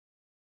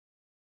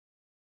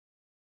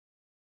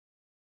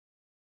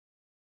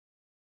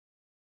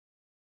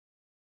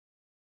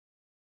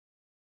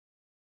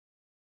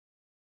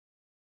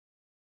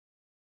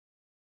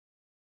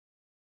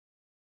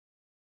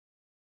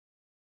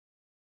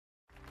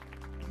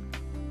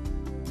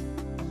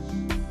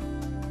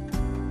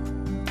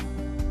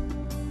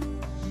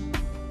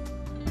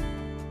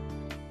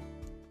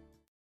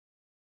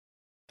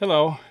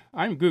Hello,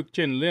 I'm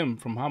Gukjin Lim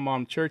from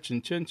Hanmaum Church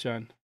in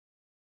Chinchan.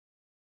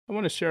 I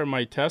want to share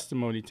my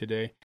testimony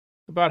today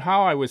about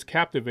how I was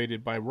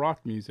captivated by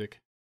rock music,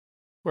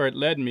 where it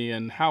led me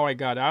and how I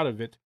got out of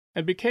it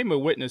and became a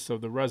witness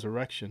of the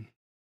resurrection.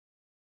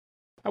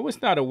 I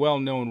was not a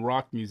well-known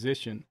rock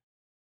musician,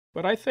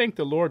 but I thank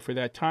the Lord for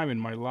that time in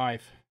my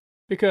life,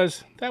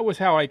 because that was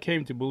how I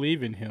came to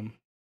believe in Him.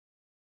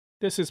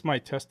 This is my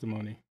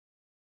testimony.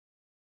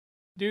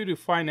 Due to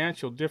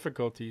financial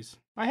difficulties,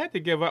 I had to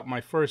give up my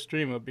first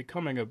dream of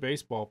becoming a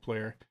baseball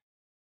player.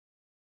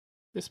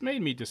 This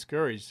made me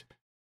discouraged,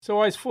 so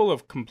I was full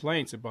of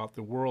complaints about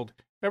the world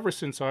ever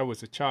since I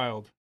was a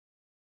child.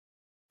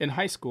 In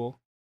high school,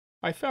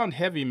 I found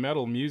heavy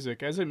metal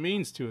music as a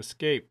means to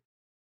escape,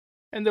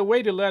 and the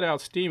way to let out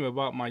steam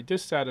about my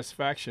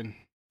dissatisfaction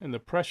and the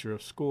pressure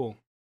of school.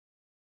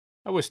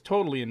 I was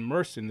totally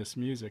immersed in this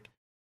music,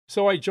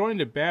 so I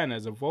joined a band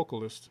as a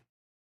vocalist.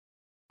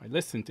 I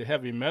listened to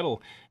heavy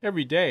metal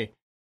every day,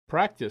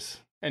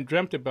 practiced, and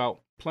dreamt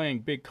about playing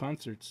big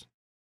concerts.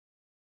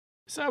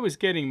 As I was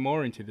getting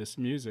more into this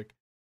music,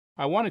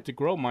 I wanted to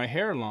grow my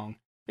hair long,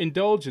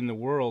 indulge in the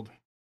world,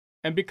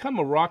 and become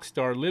a rock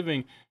star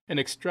living an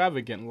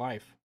extravagant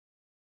life.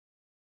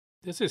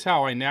 This is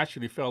how I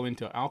naturally fell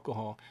into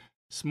alcohol,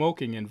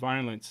 smoking, and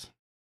violence.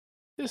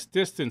 This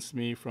distanced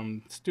me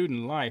from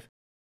student life,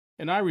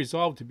 and I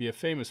resolved to be a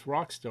famous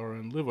rock star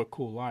and live a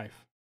cool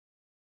life.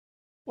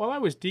 While I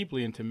was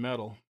deeply into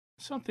metal,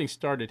 something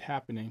started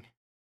happening.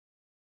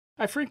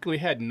 I frequently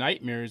had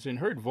nightmares and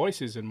heard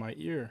voices in my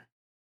ear.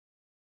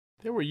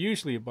 There were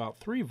usually about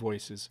 3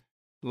 voices,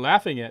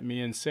 laughing at me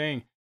and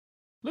saying,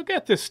 "Look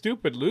at this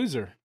stupid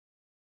loser.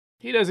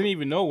 He doesn't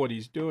even know what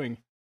he's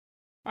doing."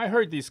 I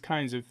heard these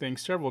kinds of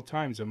things several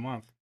times a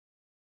month.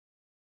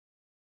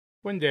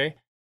 One day,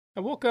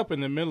 I woke up in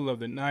the middle of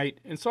the night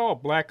and saw a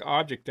black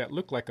object that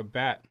looked like a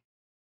bat.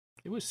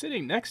 It was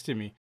sitting next to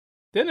me.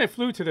 Then I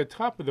flew to the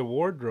top of the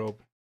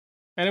wardrobe,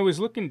 and I was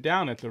looking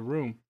down at the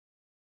room.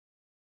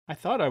 I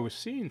thought I was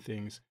seeing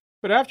things,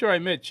 but after I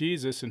met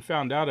Jesus and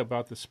found out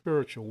about the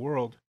spiritual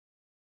world,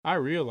 I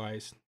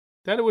realized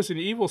that it was an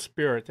evil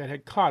spirit that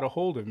had caught a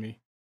hold of me.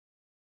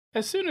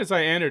 As soon as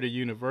I entered a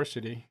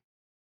university,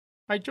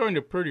 I joined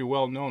a pretty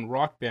well-known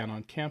rock band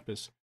on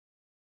campus.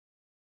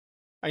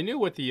 I knew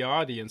what the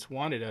audience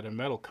wanted at a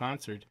metal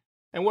concert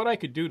and what I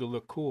could do to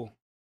look cool.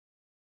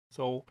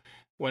 So,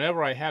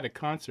 whenever I had a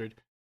concert,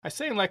 I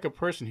sang like a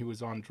person who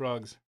was on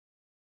drugs,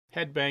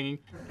 headbanging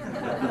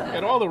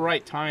at all the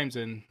right times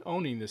and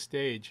owning the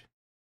stage.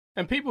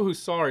 And people who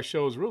saw our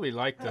shows really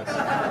liked us.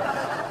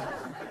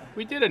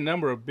 We did a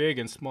number of big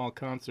and small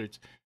concerts.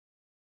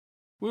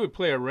 We would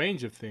play a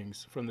range of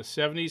things, from the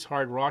 70s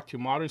hard rock to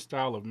modern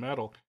style of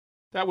metal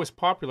that was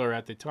popular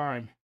at the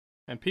time,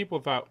 and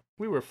people thought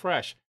we were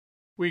fresh.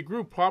 We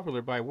grew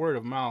popular by word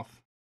of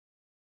mouth.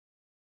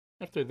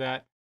 After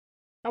that,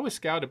 I was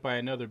scouted by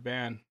another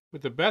band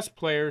with the best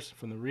players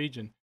from the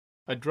region,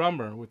 a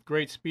drummer with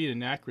great speed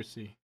and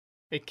accuracy,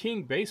 a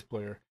king bass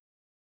player,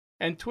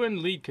 and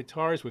twin lead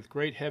guitars with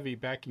great heavy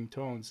backing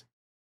tones.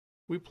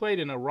 We played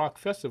in a rock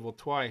festival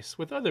twice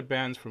with other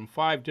bands from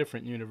 5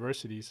 different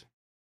universities.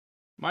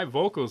 My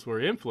vocals were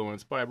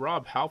influenced by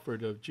Rob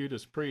Halford of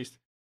Judas Priest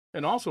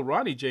and also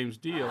Ronnie James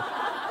Dio.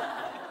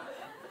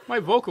 My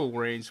vocal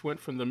range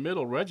went from the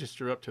middle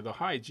register up to the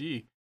high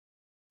G,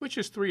 which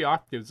is 3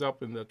 octaves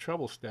up in the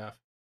treble staff,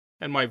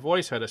 and my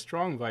voice had a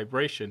strong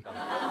vibration.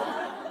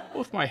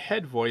 Both my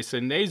head voice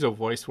and nasal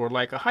voice were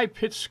like a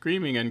high-pitched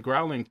screaming and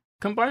growling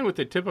combined with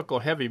the typical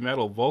heavy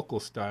metal vocal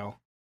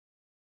style.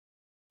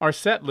 Our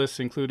set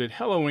list included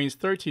Halloween's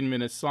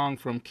 13-minute song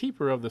from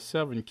Keeper of the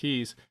Seven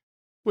Keys,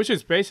 which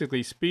is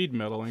basically speed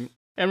metal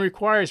and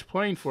requires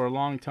playing for a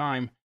long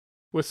time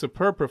with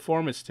superb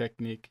performance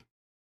technique.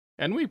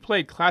 And we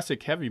played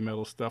classic heavy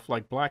metal stuff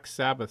like Black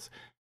Sabbath's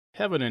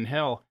Heaven and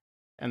Hell,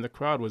 and the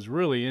crowd was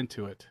really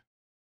into it.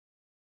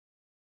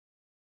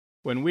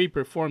 When we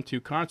performed 2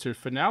 concert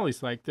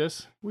finales like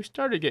this, we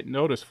started to get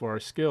noticed for our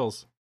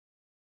skills.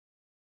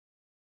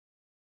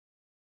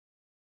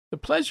 The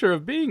pleasure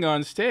of being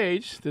on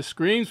stage, the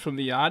screams from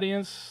the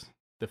audience,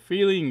 the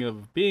feeling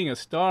of being a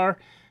star,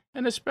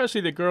 and especially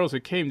the girls who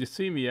came to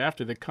see me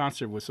after the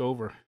concert was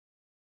over.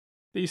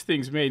 These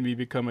things made me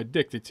become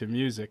addicted to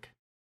music.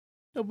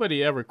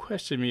 Nobody ever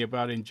questioned me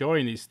about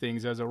enjoying these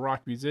things as a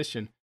rock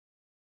musician.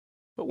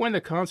 But when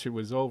the concert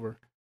was over,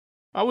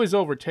 I was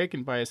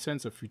overtaken by a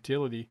sense of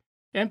futility,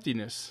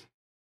 emptiness,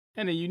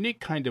 and a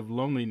unique kind of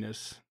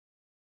loneliness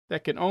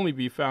that can only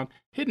be found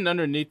hidden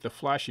underneath the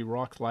flashy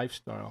rock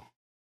lifestyle.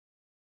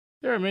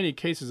 There are many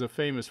cases of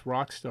famous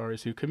rock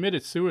stars who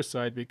committed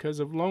suicide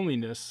because of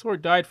loneliness or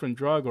died from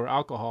drug or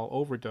alcohol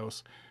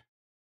overdose.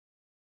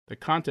 The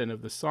content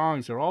of the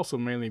songs are also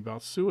mainly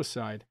about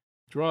suicide,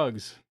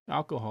 drugs,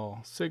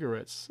 alcohol,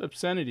 cigarettes,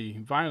 obscenity,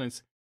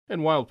 violence,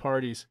 and wild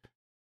parties.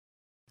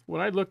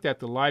 When I looked at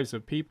the lives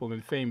of people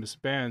in famous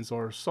bands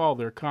or saw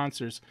their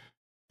concerts,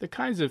 the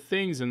kinds of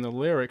things in the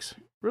lyrics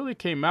really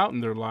came out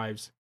in their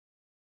lives.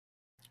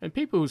 And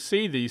people who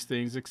see these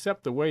things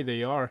accept the way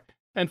they are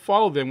and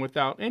follow them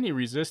without any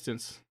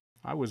resistance.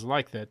 I was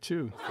like that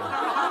too.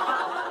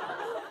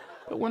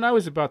 But when I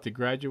was about to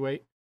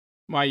graduate,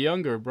 my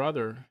younger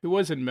brother, who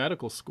was in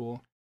medical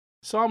school,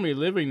 saw me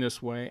living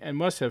this way and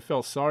must have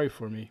felt sorry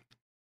for me.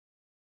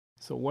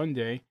 So one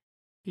day,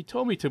 he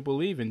told me to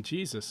believe in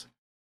Jesus.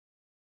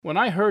 When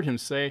I heard him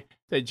say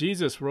that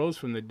Jesus rose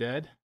from the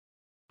dead,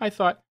 I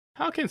thought,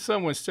 how can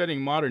someone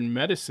studying modern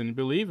medicine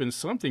believe in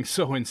something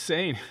so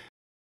insane?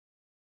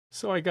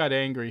 So I got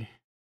angry.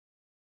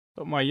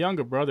 But my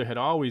younger brother had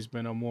always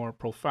been a more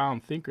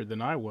profound thinker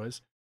than I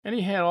was, and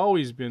he had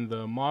always been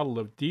the model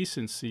of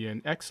decency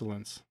and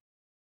excellence.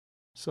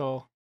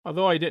 So,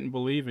 although I didn't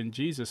believe in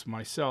Jesus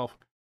myself,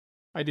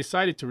 I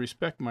decided to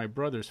respect my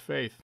brother's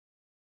faith.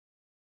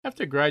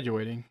 After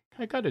graduating,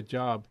 I got a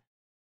job,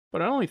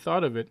 but I only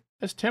thought of it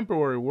as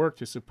temporary work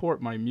to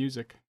support my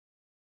music.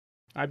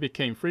 I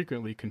became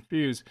frequently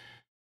confused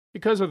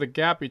because of the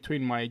gap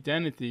between my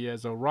identity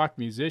as a rock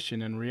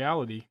musician and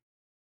reality.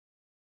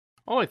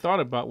 All I thought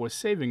about was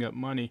saving up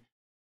money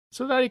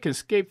so that I could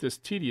escape this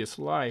tedious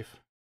life.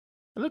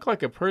 I looked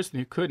like a person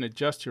who couldn't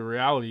adjust to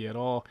reality at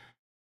all.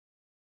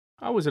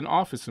 I was an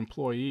office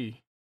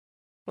employee,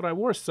 but I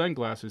wore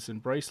sunglasses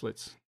and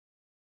bracelets,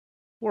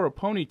 wore a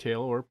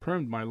ponytail or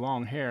permed my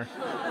long hair,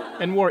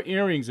 and wore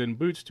earrings and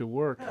boots to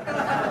work.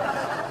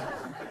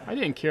 I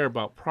didn't care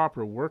about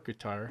proper work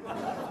attire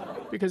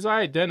because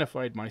I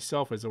identified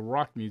myself as a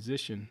rock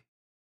musician.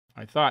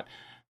 I thought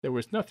there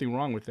was nothing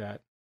wrong with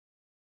that.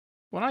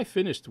 When I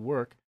finished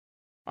work,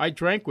 I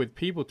drank with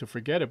people to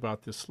forget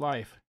about this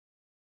life.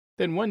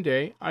 Then one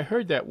day, I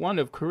heard that one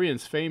of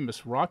Korea's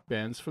famous rock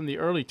bands from the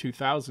early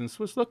 2000s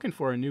was looking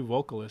for a new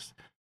vocalist,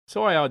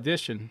 so I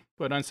auditioned,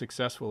 but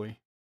unsuccessfully.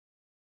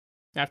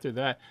 After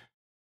that,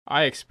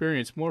 I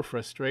experienced more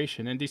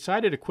frustration and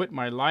decided to quit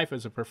my life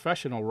as a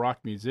professional rock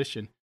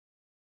musician.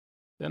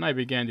 Then I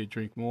began to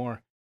drink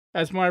more,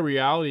 as my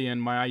reality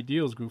and my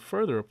ideals grew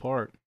further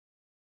apart.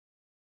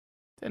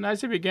 Then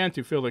as I began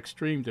to feel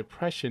extreme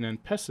depression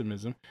and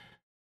pessimism,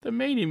 the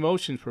main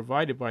emotions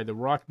provided by the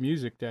rock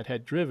music that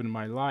had driven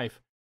my life,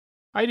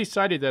 I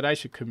decided that I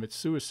should commit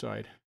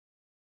suicide.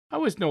 I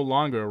was no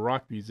longer a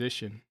rock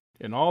musician,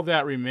 and all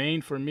that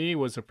remained for me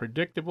was a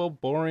predictable,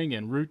 boring,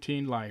 and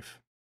routine life.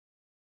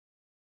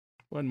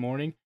 One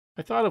morning,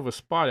 I thought of a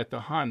spot at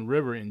the Han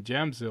River in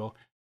Jamsil,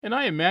 and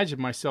I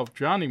imagined myself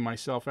drowning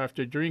myself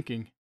after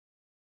drinking.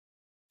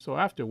 So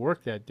after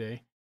work that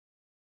day,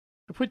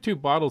 I put 2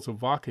 bottles of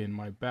vodka in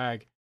my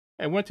bag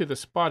and went to the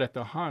spot at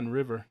the Han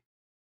River.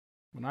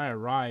 When I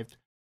arrived,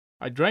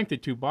 I drank the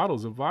 2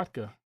 bottles of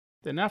vodka.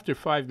 Then after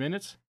 5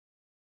 minutes,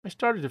 I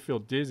started to feel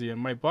dizzy and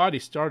my body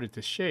started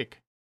to shake.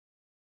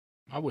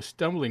 I was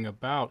stumbling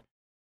about,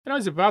 and I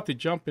was about to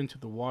jump into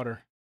the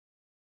water.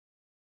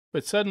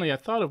 But suddenly I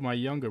thought of my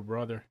younger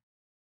brother,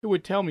 who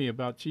would tell me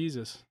about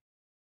Jesus.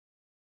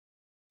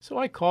 So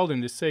I called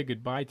him to say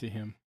goodbye to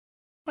him.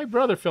 My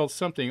brother felt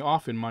something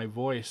off in my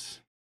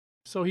voice.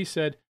 So he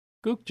said,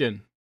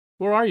 "Gukjin,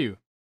 where are you?"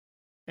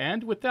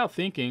 And without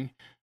thinking,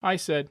 I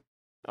said,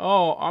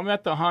 "Oh, I'm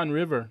at the Han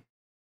River."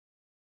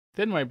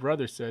 Then my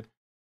brother said,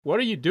 "What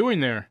are you doing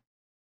there?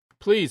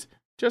 Please,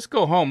 just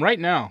go home right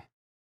now."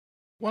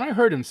 When I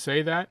heard him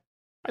say that,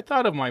 I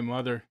thought of my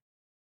mother,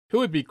 who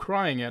would be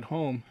crying at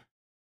home.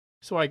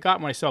 So I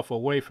got myself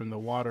away from the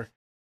water.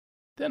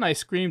 Then I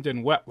screamed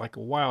and wept like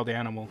a wild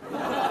animal.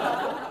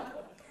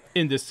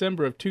 In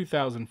December of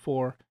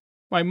 2004,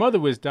 my mother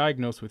was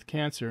diagnosed with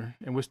cancer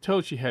and was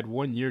told she had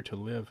 1 year to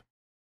live.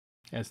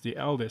 As the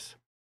eldest,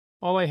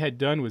 all I had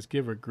done was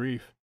give her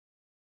grief.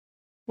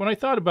 When I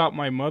thought about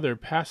my mother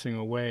passing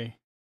away,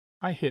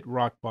 I hit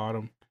rock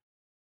bottom.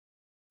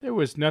 There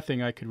was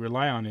nothing I could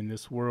rely on in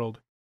this world.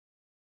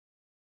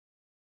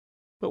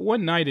 But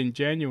one night in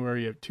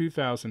January of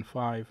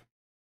 2005,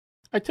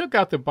 I took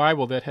out the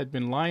Bible that had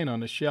been lying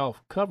on a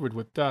shelf covered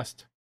with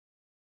dust.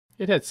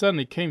 It had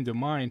suddenly came to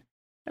mind,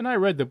 and I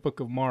read the book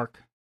of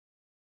Mark.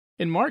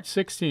 In Mark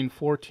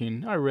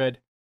 16:14, I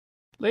read,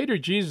 "Later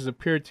Jesus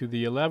appeared to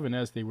the 11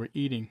 as they were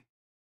eating.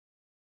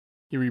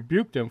 He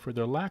rebuked them for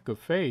their lack of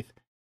faith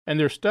and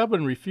their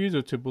stubborn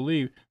refusal to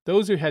believe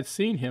those who had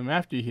seen him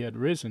after he had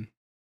risen."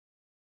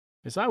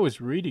 As I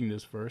was reading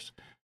this verse,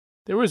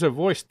 there was a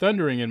voice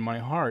thundering in my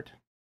heart,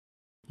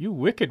 "You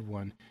wicked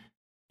one!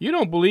 You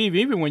don't believe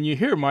even when you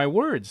hear my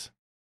words."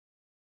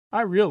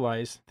 I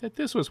realized that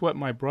this was what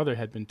my brother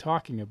had been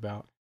talking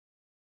about.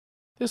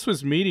 This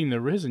was meeting the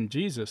risen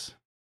Jesus.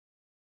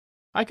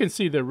 I can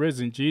see the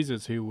risen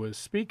Jesus who was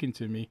speaking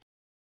to me.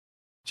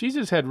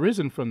 Jesus had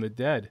risen from the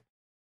dead.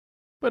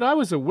 But I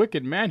was a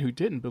wicked man who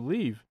didn't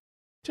believe,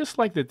 just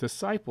like the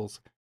disciples,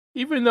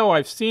 even though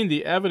I've seen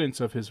the evidence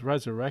of his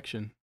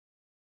resurrection.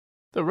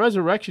 The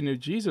resurrection of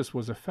Jesus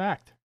was a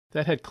fact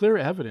that had clear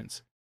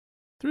evidence.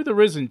 Through the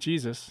risen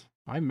Jesus,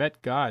 I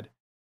met God,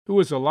 who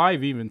is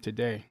alive even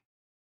today.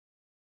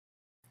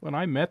 When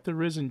I met the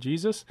risen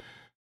Jesus,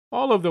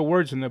 all of the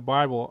words in the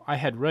Bible I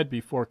had read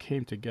before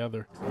came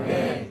together.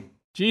 Amen.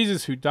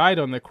 Jesus, who died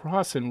on the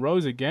cross and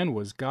rose again,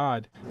 was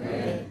God.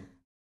 Amen.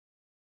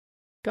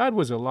 God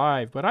was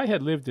alive, but I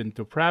had lived in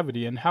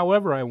depravity and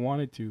however I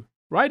wanted to,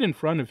 right in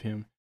front of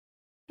him.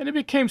 And it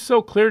became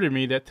so clear to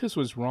me that this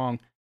was wrong,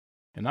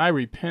 and I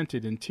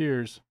repented in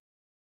tears.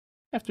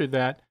 After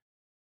that,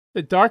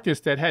 the darkness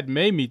that had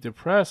made me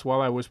depressed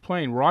while I was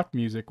playing rock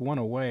music went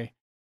away,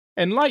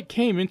 and light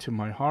came into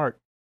my heart.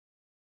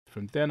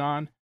 From then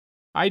on,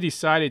 I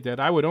decided that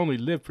I would only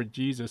live for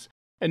Jesus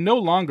and no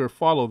longer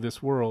follow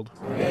this world.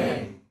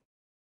 Amen.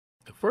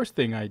 The first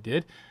thing I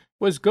did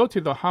was go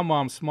to the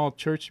Hanmaum small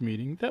church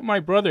meeting that my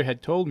brother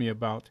had told me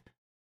about.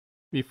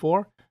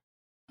 Before,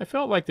 I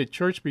felt like the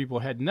church people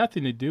had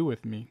nothing to do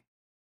with me.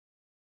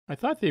 I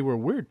thought they were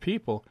weird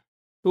people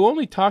who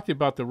only talked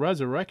about the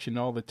resurrection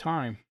all the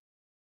time.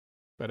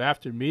 But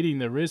after meeting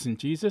the risen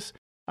Jesus,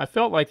 I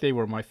felt like they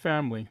were my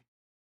family.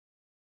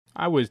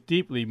 I was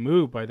deeply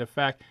moved by the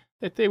fact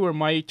that they were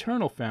my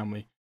eternal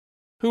family,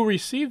 who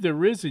received the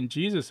risen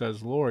Jesus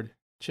as Lord,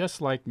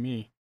 just like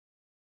me.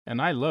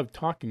 And I loved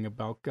talking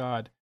about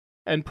God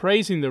and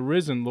praising the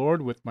risen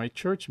Lord with my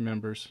church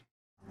members.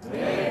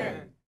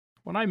 Amen.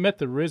 When I met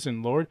the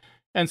risen Lord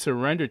and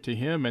surrendered to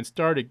him and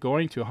started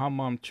going to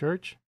Hanmaum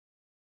Church,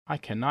 I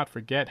cannot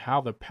forget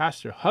how the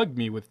pastor hugged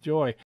me with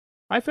joy.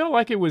 I felt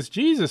like it was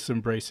Jesus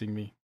embracing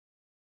me.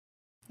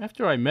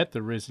 After I met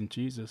the risen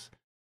Jesus,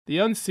 the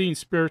unseen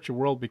spiritual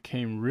world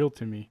became real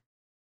to me.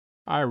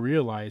 I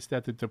realized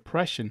that the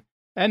depression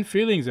and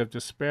feelings of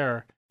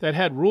despair that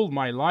had ruled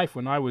my life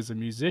when I was a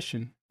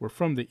musician were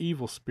from the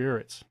evil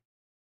spirits,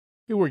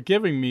 who were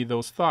giving me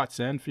those thoughts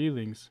and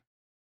feelings.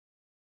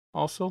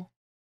 Also,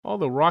 all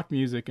the rock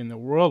music in the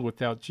world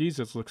without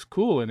Jesus looks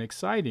cool and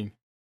exciting.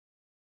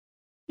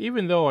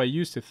 Even though I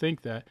used to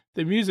think that,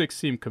 the music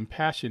seemed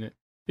compassionate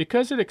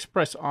because it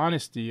expressed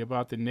honesty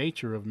about the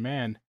nature of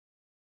man.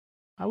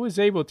 I was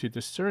able to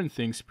discern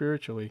things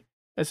spiritually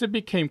as it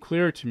became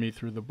clear to me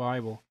through the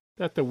Bible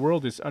that the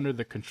world is under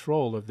the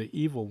control of the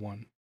evil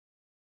one.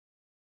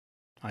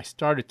 I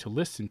started to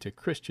listen to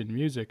Christian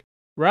music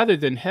rather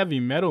than heavy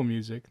metal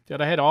music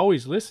that I had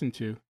always listened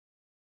to.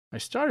 I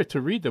started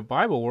to read the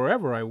Bible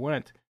wherever I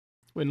went.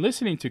 When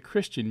listening to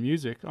Christian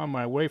music on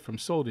my way from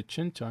Seoul to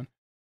Chincheon,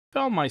 I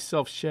found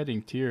myself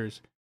shedding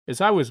tears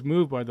as I was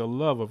moved by the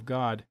love of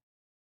God.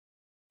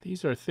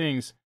 These are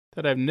things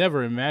that I've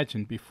never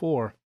imagined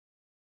before.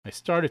 I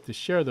started to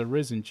share the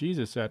risen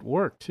Jesus at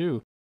work,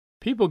 too.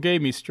 People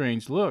gave me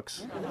strange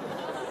looks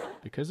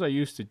because I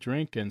used to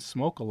drink and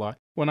smoke a lot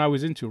when I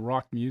was into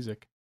rock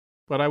music,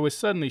 but I was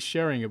suddenly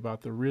sharing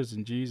about the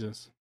risen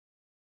Jesus.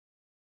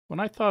 When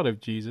I thought of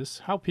Jesus,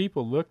 how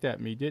people looked at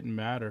me didn't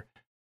matter.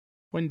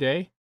 One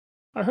day,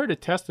 I heard a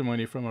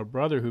testimony from a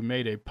brother who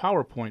made a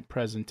PowerPoint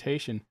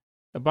presentation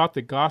about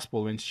the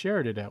gospel and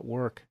shared it at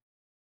work.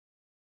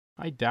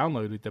 I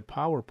downloaded the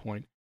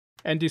PowerPoint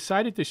and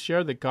decided to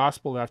share the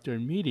gospel after a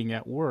meeting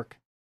at work.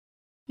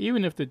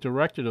 Even if the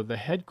director of the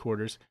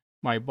headquarters,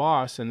 my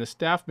boss, and the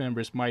staff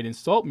members might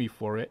insult me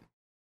for it.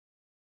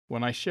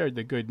 When I shared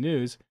the good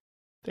news,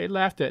 they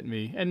laughed at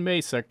me and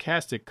made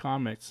sarcastic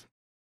comments.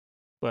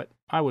 But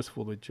I was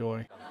full of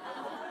joy.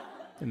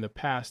 In the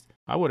past,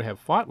 I would have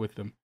fought with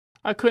them.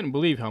 I couldn't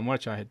believe how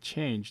much I had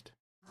changed.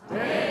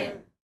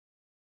 Amen.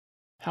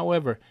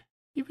 However,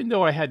 even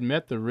though I had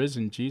met the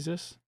risen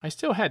Jesus, I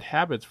still had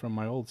habits from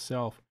my old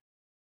self.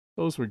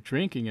 Those were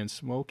drinking and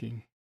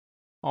smoking.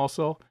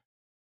 Also,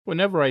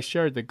 whenever I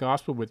shared the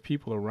gospel with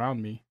people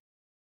around me,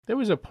 there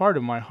was a part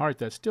of my heart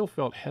that still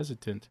felt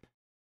hesitant.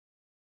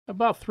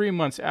 About 3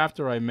 months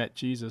after I met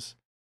Jesus,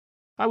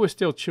 I was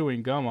still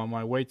chewing gum on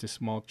my way to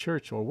small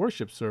church or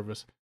worship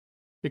service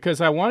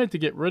because I wanted to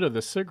get rid of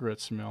the cigarette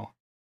smell.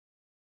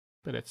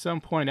 But at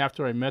some point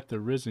after I met the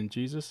risen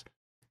Jesus,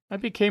 I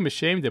became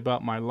ashamed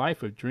about my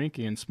life of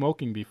drinking and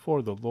smoking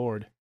before the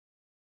Lord.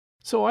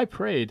 So I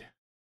prayed,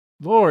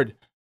 "Lord,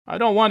 I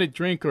don't want to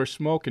drink or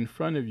smoke in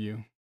front of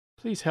you.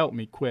 Please help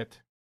me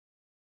quit."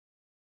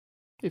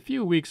 A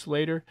few weeks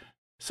later,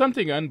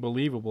 something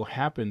unbelievable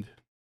happened.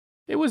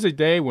 It was a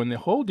day when the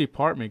whole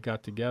department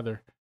got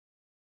together.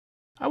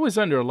 I was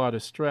under a lot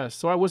of stress,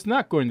 so I was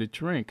not going to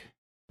drink,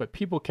 but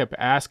people kept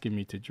asking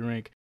me to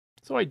drink,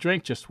 so I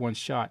drank just one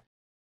shot.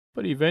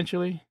 But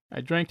eventually,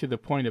 I drank to the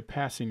point of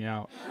passing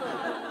out.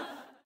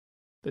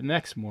 The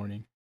next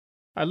morning,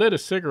 I lit a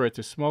cigarette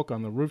to smoke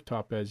on the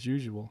rooftop as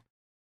usual,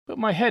 but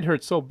my head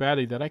hurt so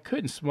badly that I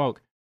couldn't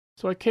smoke,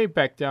 so I came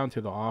back down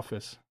to the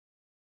office.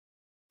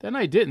 Then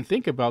I didn't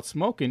think about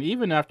smoking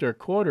even after a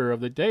quarter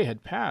of the day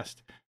had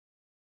passed,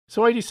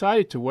 so I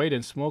decided to wait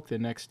and smoke the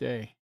next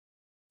day.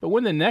 But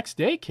when the next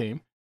day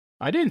came,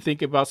 I didn't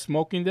think about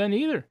smoking then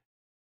either,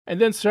 and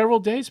then several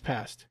days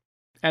passed,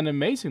 and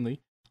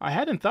amazingly, I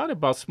hadn't thought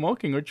about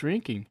smoking or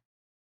drinking.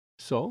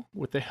 So,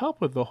 with the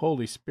help of the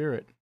Holy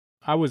Spirit,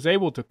 I was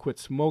able to quit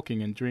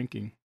smoking and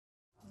drinking.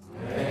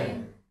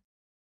 Amen.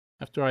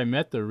 After I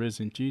met the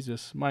risen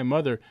Jesus, my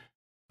mother,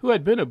 who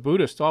had been a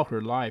Buddhist all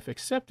her life,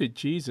 accepted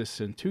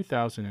Jesus in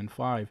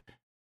 2005,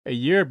 a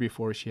year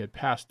before she had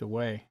passed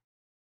away.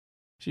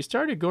 She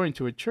started going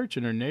to a church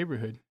in her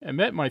neighborhood and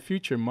met my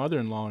future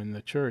mother-in-law in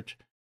the church,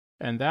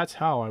 and that's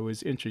how I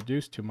was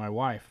introduced to my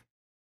wife.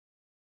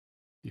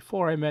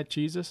 Before I met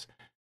Jesus,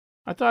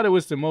 I thought it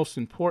was the most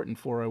important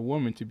for a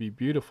woman to be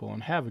beautiful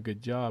and have a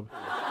good job.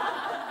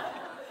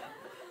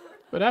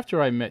 But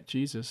after I met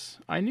Jesus,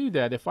 I knew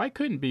that if I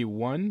couldn't be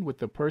one with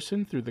the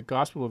person through the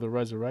gospel of the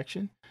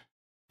resurrection,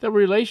 the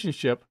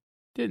relationship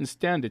didn't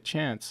stand a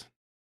chance.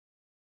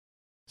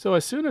 So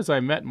as soon as I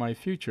met my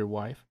future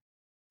wife,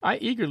 I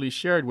eagerly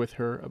shared with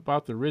her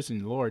about the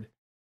risen Lord.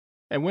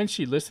 And when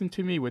she listened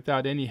to me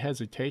without any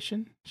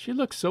hesitation, she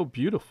looked so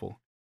beautiful.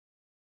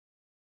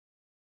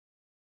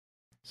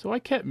 So I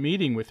kept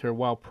meeting with her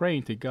while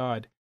praying to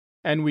God,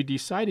 and we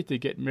decided to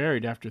get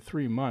married after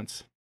 3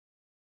 months.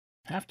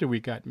 After we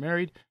got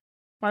married,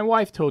 my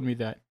wife told me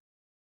that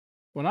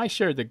when I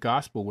shared the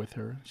gospel with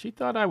her, she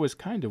thought I was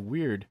kind of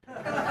weird.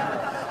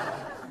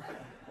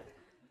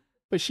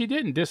 But she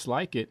didn't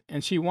dislike it,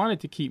 and she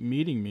wanted to keep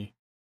meeting me.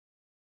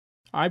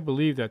 I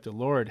believe that the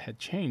Lord had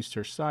changed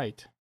her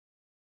sight.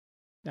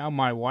 Now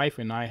my wife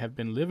and I have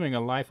been living a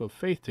life of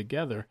faith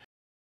together,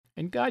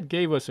 and God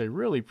gave us a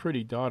really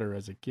pretty daughter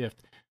as a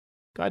gift.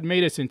 God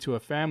made us into a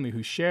family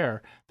who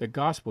share the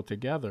gospel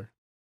together.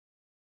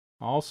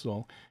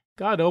 Also,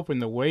 God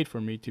opened the way for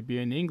me to be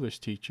an English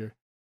teacher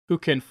who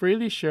can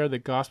freely share the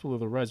gospel of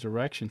the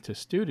resurrection to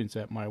students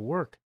at my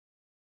work.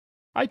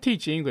 I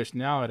teach English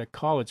now at a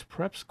college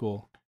prep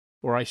school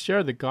where I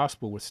share the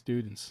gospel with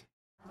students.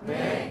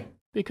 Amen.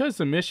 Because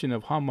the mission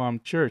of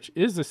Hanmaum Church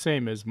is the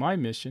same as my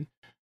mission,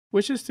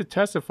 which is to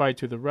testify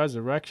to the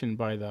resurrection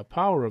by the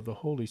power of the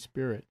Holy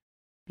Spirit,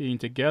 being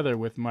together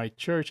with my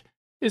church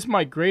is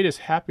my greatest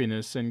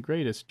happiness and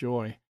greatest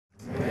joy.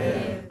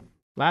 Amen.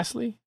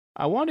 Lastly,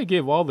 I want to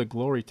give all the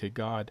glory to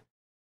God,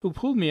 who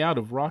pulled me out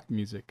of rock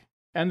music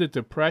and the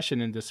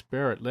depression and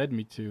despair it led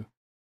me to.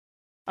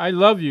 I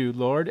love you,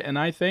 Lord, and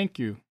I thank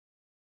you.